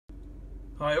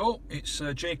Hi all, it's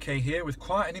JK here with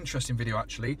quite an interesting video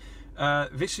actually.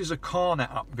 This is a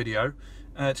CarNet app video.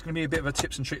 It's going to be a bit of a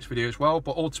tips and tricks video as well,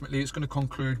 but ultimately it's going to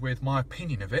conclude with my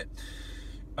opinion of it.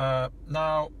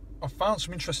 Now, I've found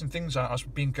some interesting things out as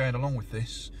we've been going along with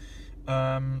this.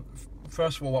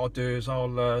 First of all, what I'll do is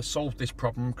I'll solve this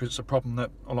problem because it's a problem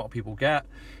that a lot of people get.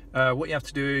 What you have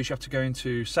to do is you have to go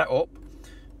into setup,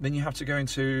 then you have to go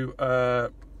into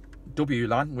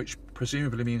WLAN, which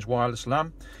presumably means wireless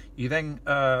LAN. You then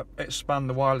expand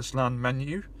the wireless LAN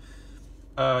menu.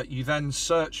 You then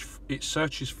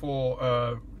searches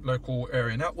for local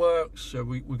area networks. So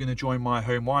we're going to join my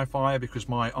home Wi-Fi because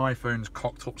my iPhone's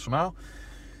cocked up somehow,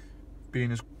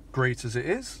 being as great as it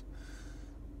is.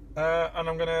 And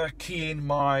I'm going to key in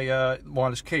my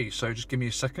wireless key. So just give me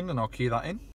a second and I'll key that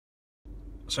in.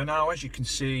 So now, as you can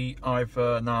see, I've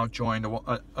now joined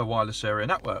a wireless area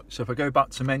network. So if I go back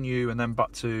to menu and then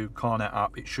back to CarNet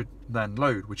app, it should then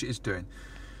load, which it is doing.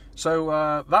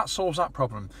 So that solves that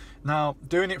problem. Now,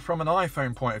 doing it from an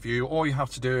iPhone point of view, all you have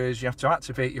to do is you have to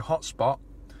activate your hotspot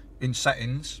in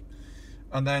settings.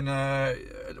 And then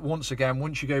once you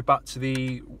go back to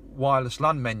the wireless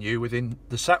LAN menu within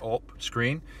the setup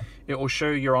screen, it will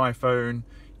show your iPhone.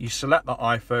 You select that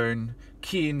iPhone,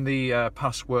 key in the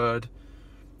password,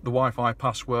 the Wi-Fi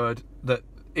password that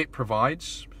it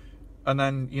provides, and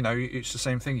then it's the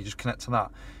same thing, you just connect to that.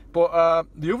 But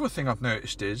the other thing I've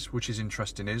noticed is, which is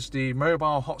interesting, is the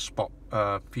mobile hotspot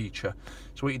feature.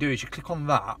 So what you do is you click on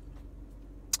that,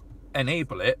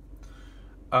 enable it.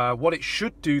 What it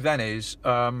should do then is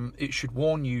it should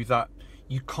warn you that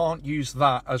you can't use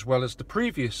that as well as the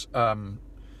previous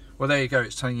well, there you go,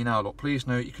 it's telling you now, look, please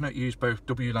note you cannot use both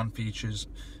WLAN features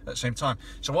at the same time.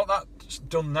 So what that's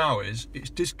done now is it's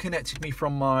disconnected me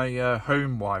from my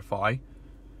home Wi-Fi.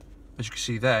 As you can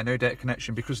see there, no data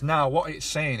connection, because now what it's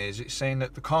saying is, it's saying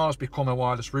that the car's become a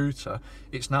wireless router.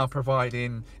 It's now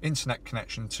providing internet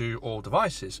connection to all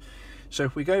devices. So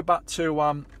if we go back to,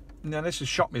 now this has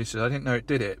shocked me, I didn't know it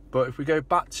did it, but if we go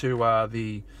back to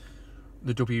the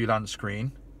WLAN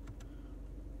screen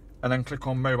and then click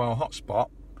on mobile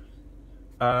hotspot,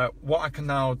 what I can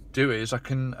now do is I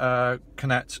can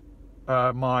connect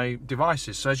my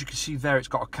devices. So as you can see there, it's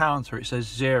got a counter. It says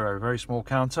 0, very small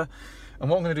counter. And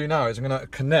what I'm going to do now is I'm going to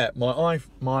connect my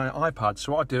iPad.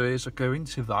 So what I do is I go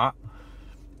into that.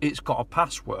 It's got a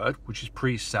password which is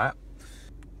preset.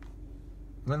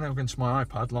 Then I'll go into my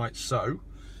iPad like so.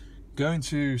 Go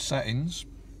into settings.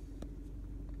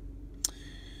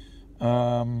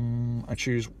 I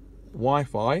choose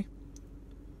Wi-Fi,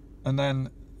 and then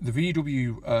the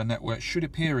VW network should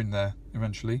appear in there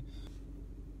eventually.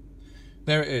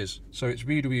 There it is. So it's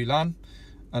VW LAN,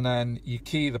 and then you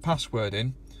key the password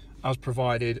in as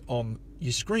provided on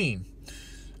your screen.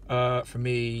 For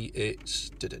me, it's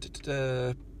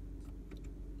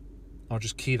I'll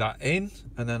just key that in,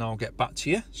 and then I'll get back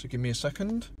to you. So give me a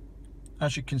second.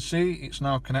 As you can see, it's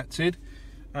now connected,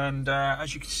 and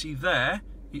as you can see there,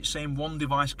 it's saying 1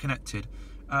 device connected.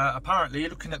 Apparently,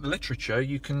 looking at the literature,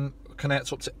 you can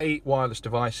connect up to 8 wireless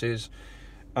devices,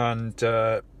 and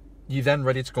you're then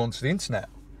ready to go onto the internet.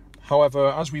 However,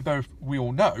 as we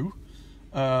all know,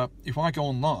 if I go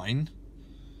online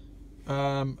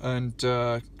and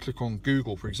click on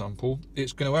Google, for example,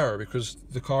 it's going to error because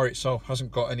the car itself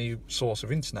hasn't got any source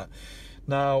of internet.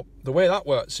 Now, the way that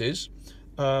works is,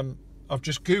 I've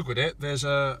just Googled it. There's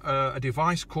a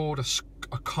device called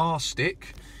a car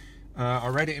stick. I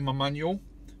read it in my manual,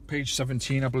 page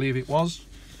 17, I believe it was.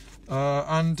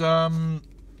 And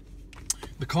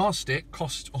the car stick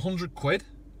cost 100 quid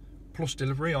plus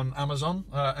delivery on Amazon,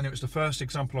 and it was the first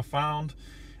example I found.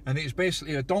 And it's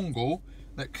basically a dongle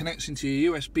that connects into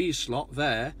your USB slot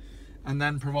there and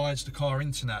then provides the car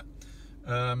internet.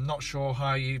 Not sure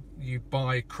how you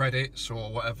buy credits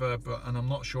or whatever, and I'm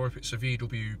not sure if it's a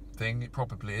VW thing. It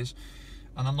probably is,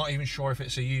 and I'm not even sure if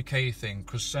it's a UK thing,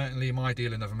 because certainly my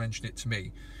dealer never mentioned it to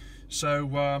me. So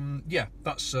yeah,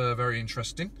 that's very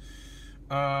interesting.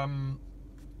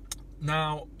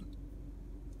 Now,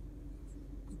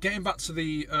 getting back to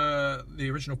the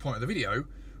original point of the video,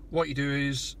 what you do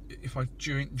is, if I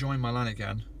join my LAN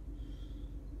again,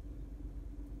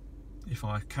 if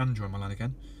I can join my LAN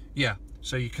again, yeah.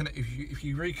 So you can, if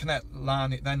you reconnect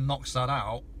LAN, it then knocks that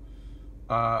out,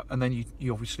 and then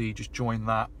you obviously just join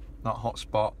that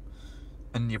hotspot,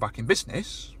 and you're back in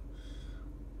business.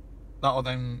 That'll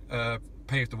then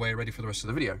pave the way, ready for the rest of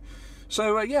the video.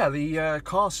 So yeah, the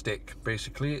car stick,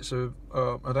 basically, it's I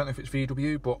don't know if it's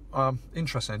VW, but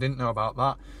interesting. I didn't know about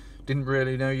that. Didn't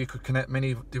really know you could connect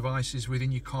many devices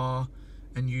within your car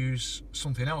and use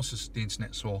something else as the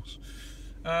internet source.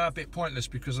 A bit pointless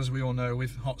because, as we all know,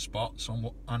 with hotspots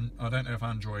and I don't know if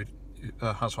Android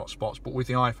has hotspots, but with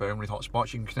the iPhone with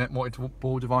hotspots you can connect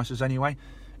multiple devices anyway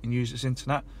and use its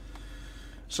internet.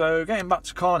 So getting back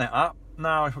to CarNet app,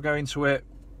 now if I go into it,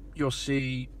 you'll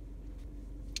see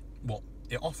what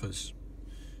it offers,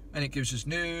 and it gives us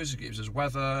news, it gives us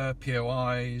weather,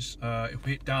 POIs. If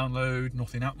we hit download,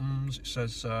 nothing happens. It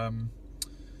says,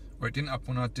 or it didn't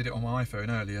happen when I did it on my iPhone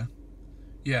earlier.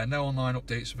 Yeah, no online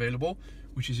updates available,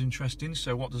 which is interesting.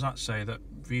 So what does that say? That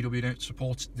VW don't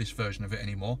support this version of it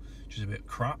anymore, which is a bit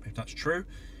crap if that's true.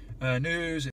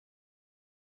 News.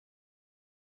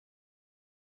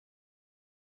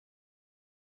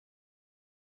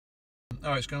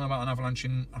 Oh, it's going on about an avalanche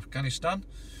in Afghanistan.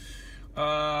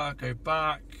 Go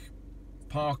back.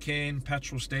 Parking,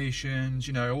 petrol stations,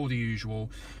 you know, all the usual.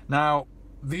 Now,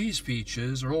 these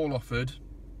features are all offered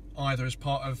either as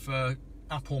part of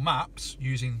Apple Maps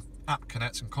using App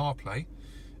Connect and CarPlay,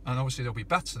 and obviously they'll be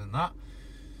better than that,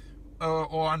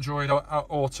 or Android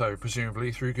Auto,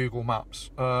 presumably through Google Maps.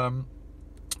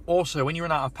 Also, when you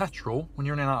run out of petrol,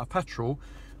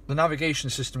 the navigation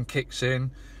system kicks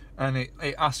in, and it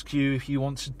asks you if you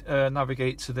want to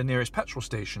navigate to the nearest petrol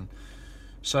station.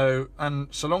 So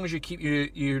long as you keep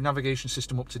your navigation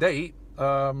system up to date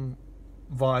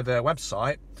via their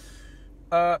website,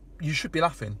 you should be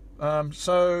laughing.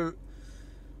 So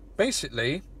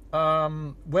basically,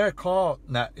 where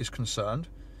CarNet is concerned,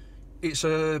 it's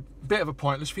a bit of a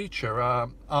pointless feature.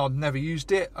 I've never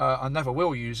used it. I never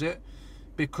will use it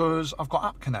because I've got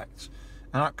App Connect,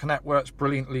 and App Connect works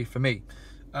brilliantly for me.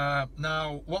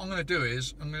 Now, what I'm going to do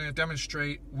is I'm going to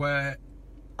demonstrate where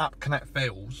App Connect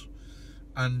fails.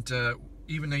 And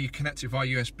even though you connect it via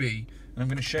USB, and I'm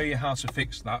going to show you how to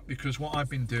fix that, because what I've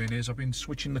been doing is I've been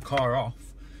switching the car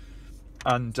off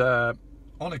and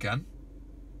on again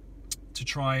to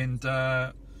try and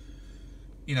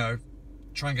you know,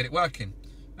 try and get it working,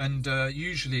 and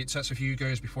usually it takes a few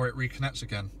goes before it reconnects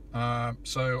again.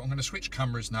 So I'm going to switch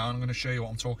cameras now and I'm going to show you what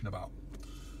I'm talking about.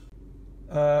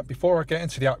 Before I get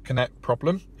into the App Connect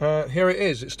problem, here it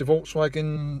is. It's the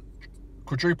Volkswagen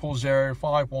quadruple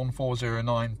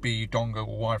 51409B dongle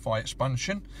Wi-Fi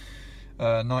expansion,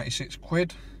 96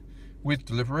 quid with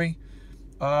delivery,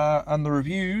 and the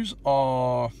reviews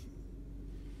are,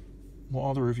 what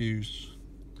are the reviews?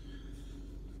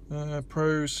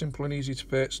 Pros, simple and easy to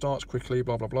fit, starts quickly,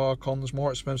 blah blah blah. Cons,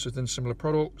 more expensive than similar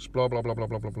products, blah blah blah blah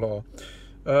blah blah blah.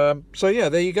 So yeah,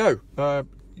 there you go.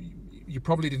 You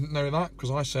probably didn't know that,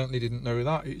 because I certainly didn't know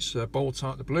that. It's bolt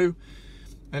out the blue.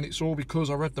 And it's all because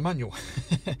I read the manual.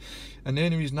 And the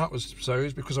only reason that was so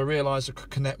is because I realised I could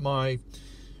connect my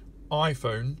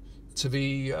iPhone to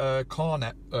the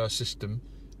CarNet system,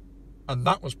 and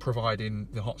that was providing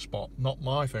the hotspot, not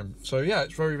my iPhone. So yeah,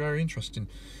 it's very, very interesting.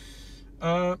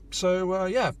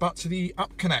 Yeah, back to the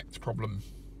App Connect problem.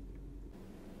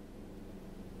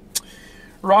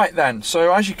 Right then,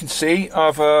 so as you can see,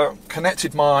 I've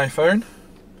connected my iPhone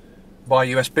by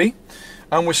USB.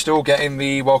 And we're still getting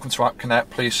the welcome to App Connect,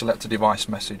 please select a device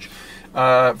message.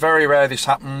 Very rare this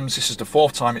happens. This is the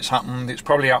 4th time it's happened. It's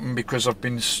probably happened because I've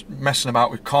been messing about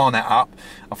with CarNet app.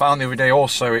 I found the other day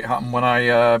also it happened when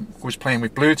I was playing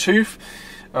with Bluetooth.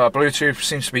 Bluetooth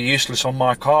seems to be useless on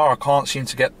my car. I can't seem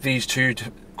to get these two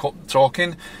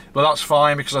talking, but that's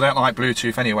fine because I don't like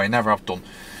Bluetooth anyway, never have done.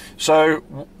 So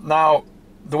now,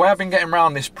 the way I've been getting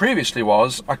around this previously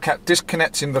was I kept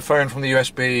disconnecting the phone from the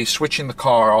USB, switching the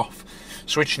car off,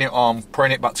 switching it on,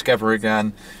 putting it back together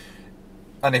again,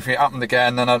 and if it happened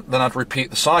again, then I'd repeat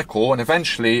the cycle, and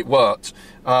eventually it worked.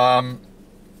 Earlier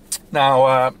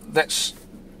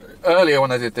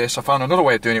when I did this, I found another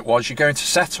way of doing it was you go into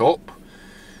setup,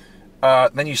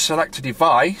 then you select a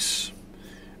device,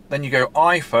 then you go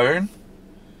iPhone,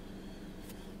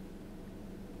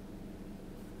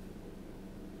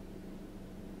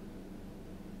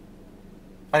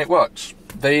 and it works.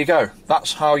 There you go.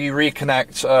 That's how you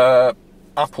reconnect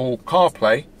Apple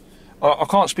CarPlay. I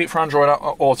can't speak for Android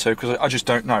Auto because I just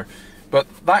don't know. But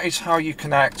that is how you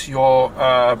connect your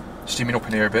steaming up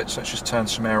in here a bit, so let's just turn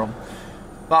some air on.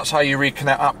 That's how you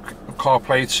reconnect Apple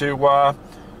CarPlay to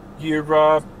your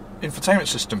infotainment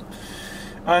system.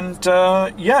 And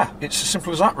yeah, it's as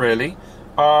simple as that really.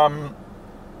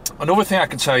 Another thing I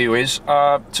can tell you is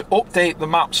to update the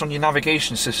maps on your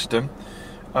navigation system.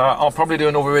 I'll probably do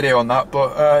another video on that,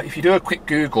 but if you do a quick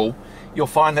Google, you'll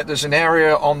find that there's an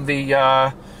area on the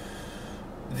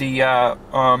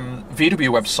VW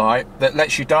website that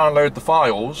lets you download the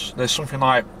files. There's something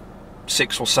like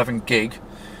 6 or 7 gig.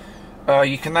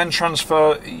 You can then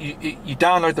transfer. You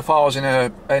download the files in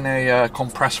a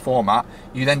compressed format.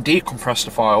 You then decompress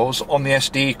the files on the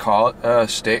SD card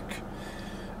stick,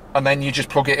 and then you just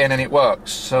plug it in and it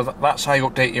works. So that's how you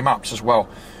update your maps as well.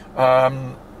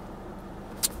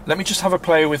 Let me just have a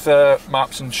play with the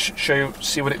maps and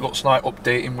see what it looks like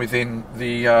updating within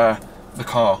the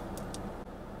car.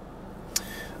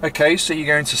 Okay, so you're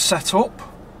going to setup.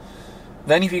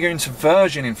 Then if you go into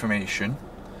version information,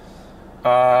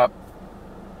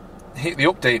 hit the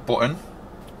update button.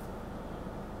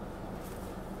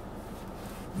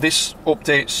 This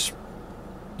updates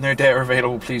no data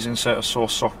available, please insert a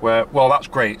source software. Well, that's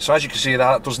great. So as you can see,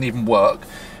 that doesn't even work.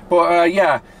 But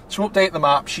yeah, to update the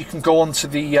maps, you can go onto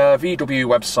the VW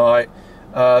website.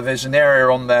 There's an area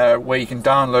on there where you can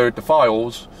download the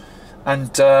files, and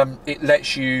it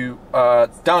lets you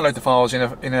download the files in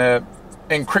a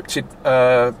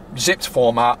encrypted zipped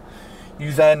format.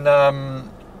 You then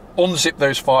unzip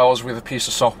those files with a piece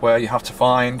of software you have to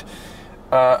find,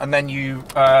 and then you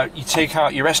take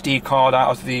out your SD card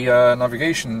out of the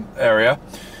navigation area,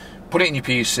 put it in your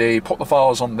PC, put the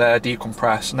files on there,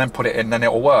 decompress, and then put it in, then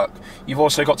it'll work. You've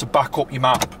also got to back up your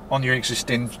map on your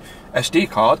existing SD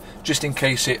card, just in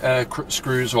case it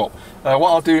screws up.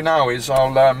 What I'll do now is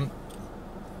I'll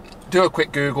do a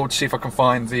quick Google to see if I can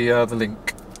find the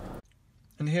link.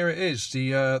 And here it is,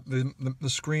 the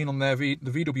screen on the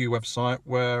VW website,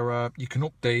 where you can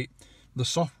update the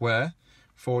software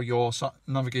for your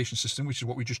navigation system, which is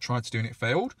what we just tried to do and it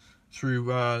failed, through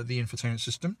the infotainment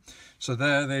system. So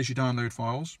there's your download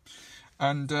files,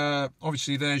 and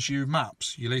obviously there's your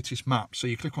maps, your latest maps. So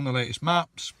you click on the latest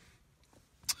maps,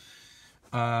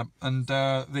 and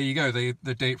there you go,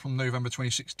 the date from November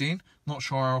 2016. Not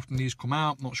sure how often these come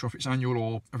out, not sure if it's annual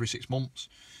or every 6 months.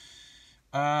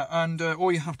 And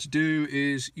all you have to do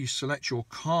is you select your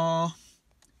car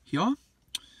here,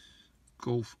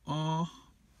 Golf R,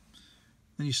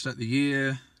 then you select the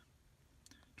year,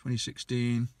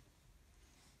 2016,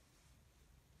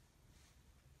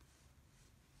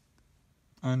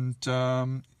 and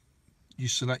you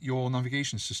select your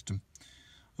navigation system,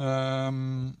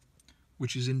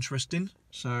 which is interesting.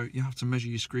 So you have to measure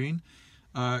your screen.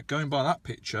 Going by that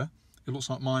picture, it looks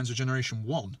like mine's a generation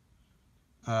 1.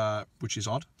 Which is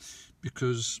odd,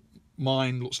 because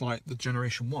mine looks like the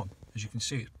generation 1. As you can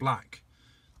see, it's black.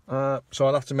 So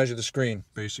I'll have to measure the screen,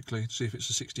 basically, to see if it's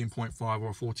a 16.5 or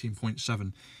a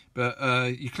 14.7.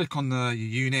 But you click on your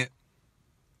unit,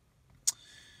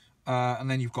 and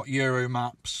then you've got Euro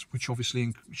maps, which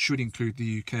obviously should include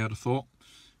the UK, I'd have thought,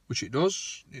 which it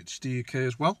does. It's the UK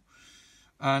as well.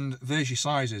 And there's your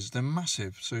sizes. They're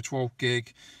massive, so 12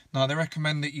 gig. Now, they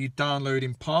recommend that you download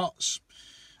in parts.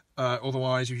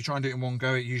 Otherwise, if you try and do it in one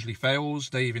go, it usually fails.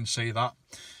 They even say that.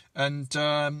 And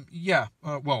yeah,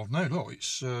 well, no, look,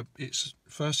 it's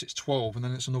first it's 12 and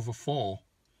then it's another 4.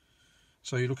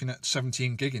 So you're looking at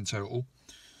 17 gig in total.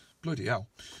 Bloody hell.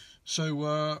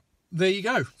 So there you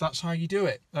go. That's how you do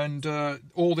it. And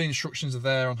all the instructions are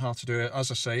there on how to do it.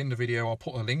 As I say in the video, I'll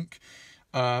put a link.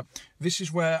 This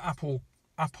is where Apple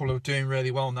are doing really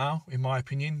well now, in my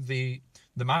opinion.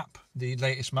 The map, the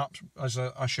latest map, as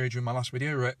I showed you in my last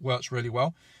video, it works really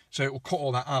well. So it will cut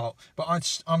all that out. But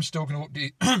I'm still going to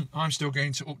update. I'm still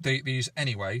going to update these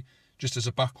anyway, just as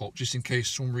a backup, just in case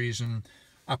some reason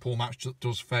Apple Maps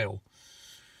does fail.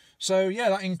 So yeah,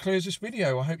 that concludes this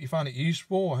video. I hope you found it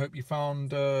useful. I hope you found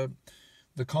the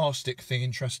car stick thing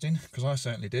interesting, because I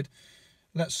certainly did.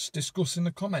 Let's discuss in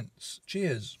the comments.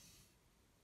 Cheers.